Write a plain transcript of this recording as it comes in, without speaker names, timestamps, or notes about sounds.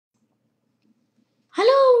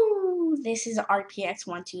this is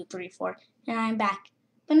RPX1234 and I'm back,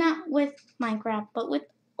 but not with Minecraft, but with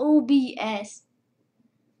OBS.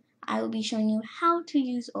 I will be showing you how to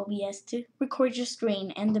use OBS to record your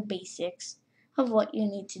screen and the basics of what you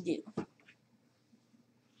need to do.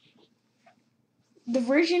 The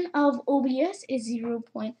version of OBS is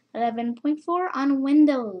 0.11.4 on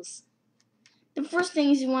Windows. The first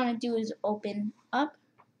thing you want to do is open up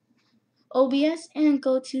OBS and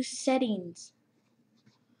go to Settings.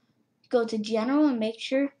 Go to General and make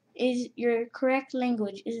sure your correct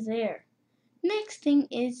language is there. Next thing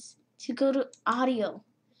is to go to Audio.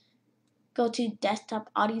 Go to Desktop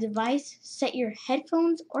Audio Device, set your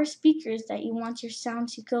headphones or speakers that you want your sound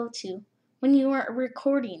to go to when you are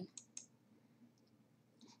recording,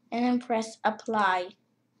 and then press Apply.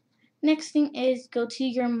 Next thing is go to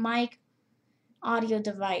your mic audio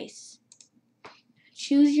device.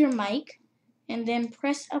 Choose your mic and then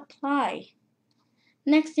press Apply.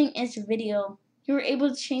 Next thing is Video. You're able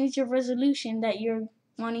to change your resolution that you're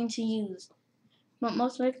wanting to use, but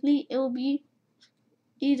most likely it will be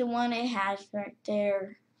the one it has right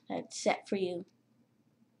there that's set for you.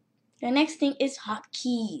 The next thing is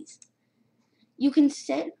hotkeys. You can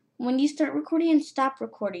set when you start recording and stop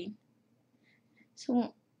recording.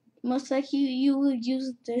 So most likely you will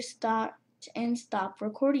use the start and stop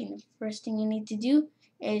recording. The first thing you need to do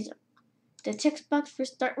is the text box for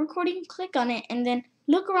start recording, click on it, and then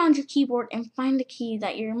look around your keyboard and find the key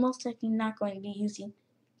that you're most likely not going to be using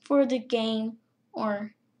for the game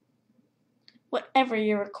or whatever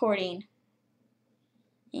you're recording,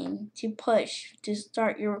 and to push to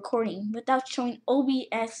start your recording without showing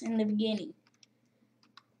OBS in the beginning.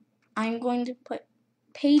 I'm going to put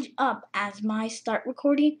page up as my start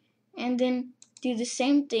recording and then do the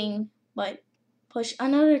same thing but push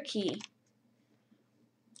another key.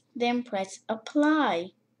 Then press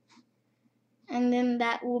Apply. And then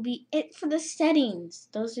that will be it for the settings.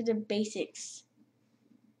 Those are the basics.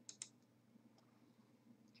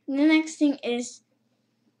 And the next thing is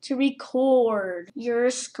to record your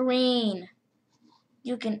screen.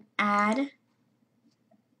 You can add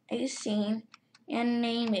a scene and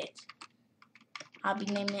name it. I'll be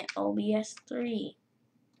naming it OBS3.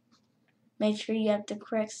 Make sure you have the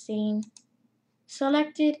correct scene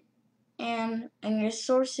selected, and in your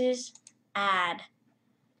sources, add.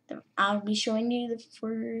 I'll be showing you the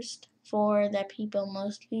first four that people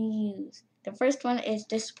mostly use. The first one is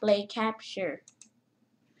display capture.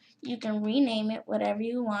 You can rename it whatever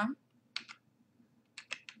you want.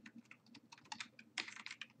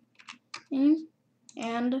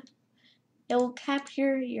 And it will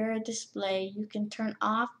capture your display. You can turn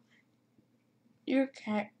off your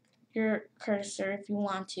cursor if you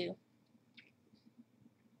want to.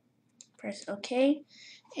 Press OK,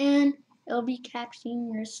 and it'll be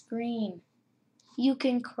capturing your screen. You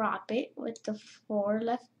can crop it with the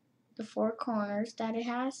four corners that it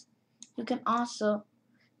has. You can also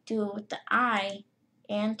do it with the eye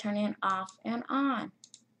and turn it off and on.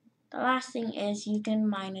 The last thing is you can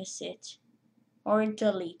minus it or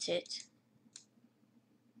delete it.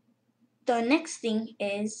 The next thing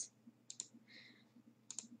is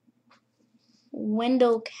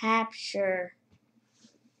window capture.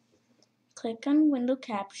 Click on window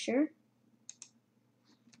capture,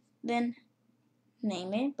 then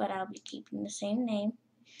name it, but I'll be keeping the same name.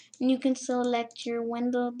 And you can select your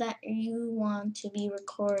window that you want to be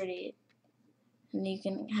recorded. And you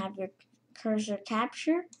can have your cursor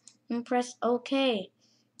capture and press OK.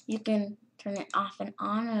 You can turn it off and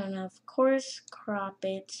on, and of course crop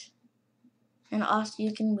it, and also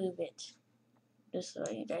you can move it, just so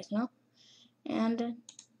you guys know. And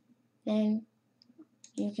then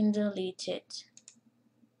you can delete it.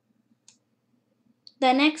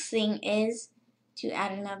 The next thing is to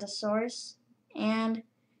add another source, and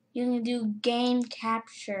you can do game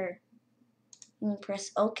capture. You can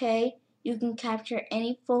press OK. You can capture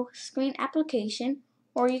any full screen application,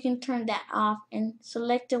 or you can turn that off and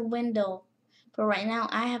select a window. But right now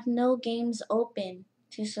I have no games open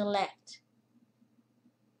to select.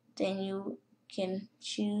 Then you can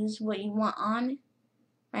choose what you want on.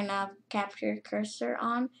 Right now I've captured cursor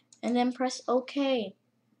on, and then press OK.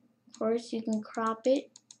 Of course you can crop it,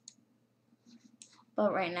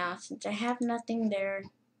 but right now since I have nothing there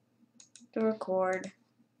to record,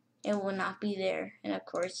 it will not be there. And of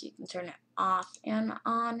course you can turn it off and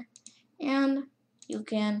on, and you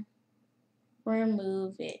can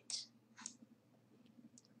remove it.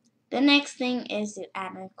 The next thing is to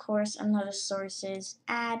add, of course, another sources,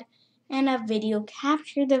 add, and a video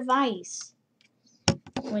capture device.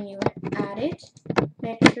 When you add it,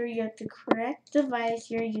 make sure you have the correct device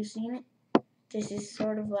you're using. This is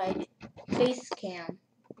sort of like face cam.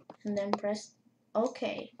 and then press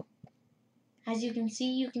OK. As you can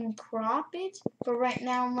see, you can crop it, but right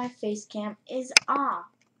now my face cam is off.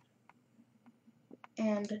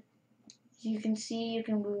 And you can see, you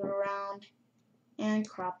can move it around and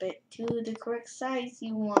crop it to the correct size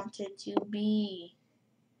you want it to be.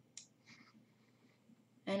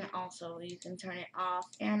 And also you can turn it off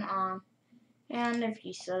and on, and if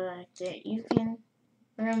you select it, you can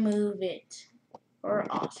remove it or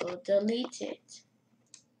also delete it.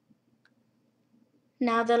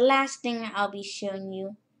 Now the last thing I'll be showing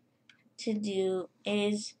you to do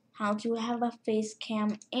is how to have a face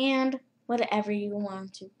cam and whatever you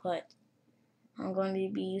want to put. I'm going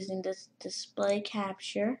to be using this display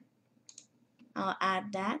capture. I'll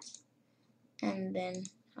add that, and then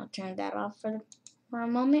I'll turn that off for a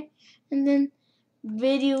moment, and then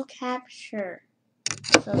video capture.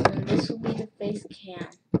 So then this will be the face cam,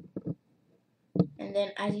 and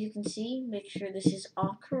then as you can see, make sure this is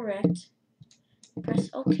all correct. Press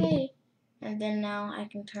OK, and then now I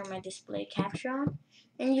can turn my display capture on,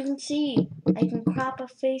 and you can see I can crop a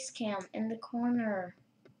face cam in the corner,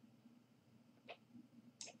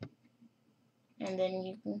 and then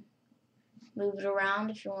you can move it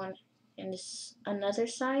around if you want in this another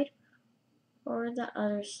side or the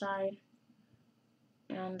other side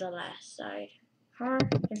and the last side, or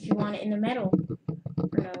if you want it in the middle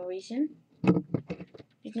for no reason,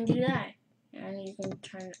 you can do that, and you can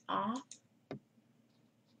turn it off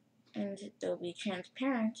and it'll be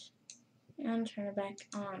transparent, and turn it back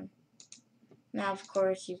on. Now of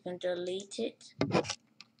course you can delete it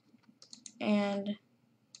and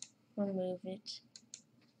remove it.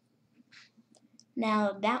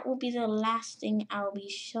 Now that will be the last thing I'll be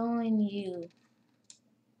showing you.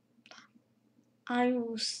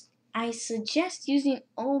 I suggest using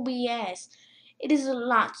OBS. It is a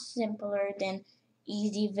lot simpler than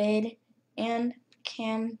EasyVid and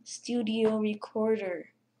Cam Studio Recorder.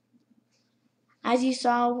 As you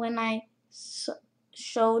saw when I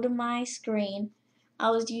showed my screen, I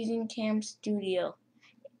was using Cam Studio.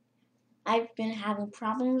 I've been having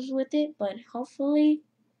problems with it, but hopefully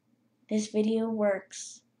this video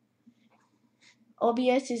works.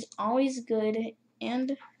 OBS is always good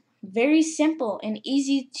and very simple and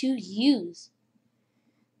easy to use.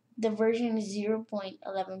 The version is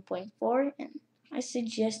 0.11.4, and I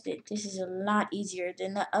suggest it. This is a lot easier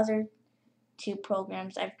than the other two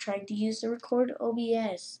programs I've tried to use to record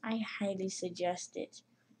OBS. I highly suggest it.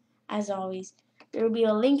 As always, there will be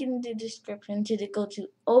a link in the description to go to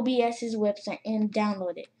OBS's website and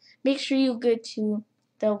download it. Make sure you go to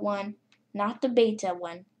the one, not the beta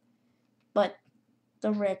one, but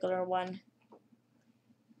the regular one.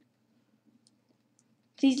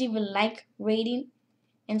 Please leave a like, rating,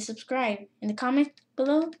 and subscribe. In the comments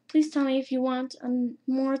below, please tell me if you want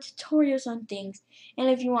more tutorials on things, and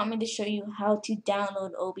if you want me to show you how to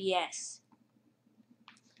download OBS.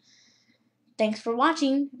 Thanks for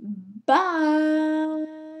watching. Bye!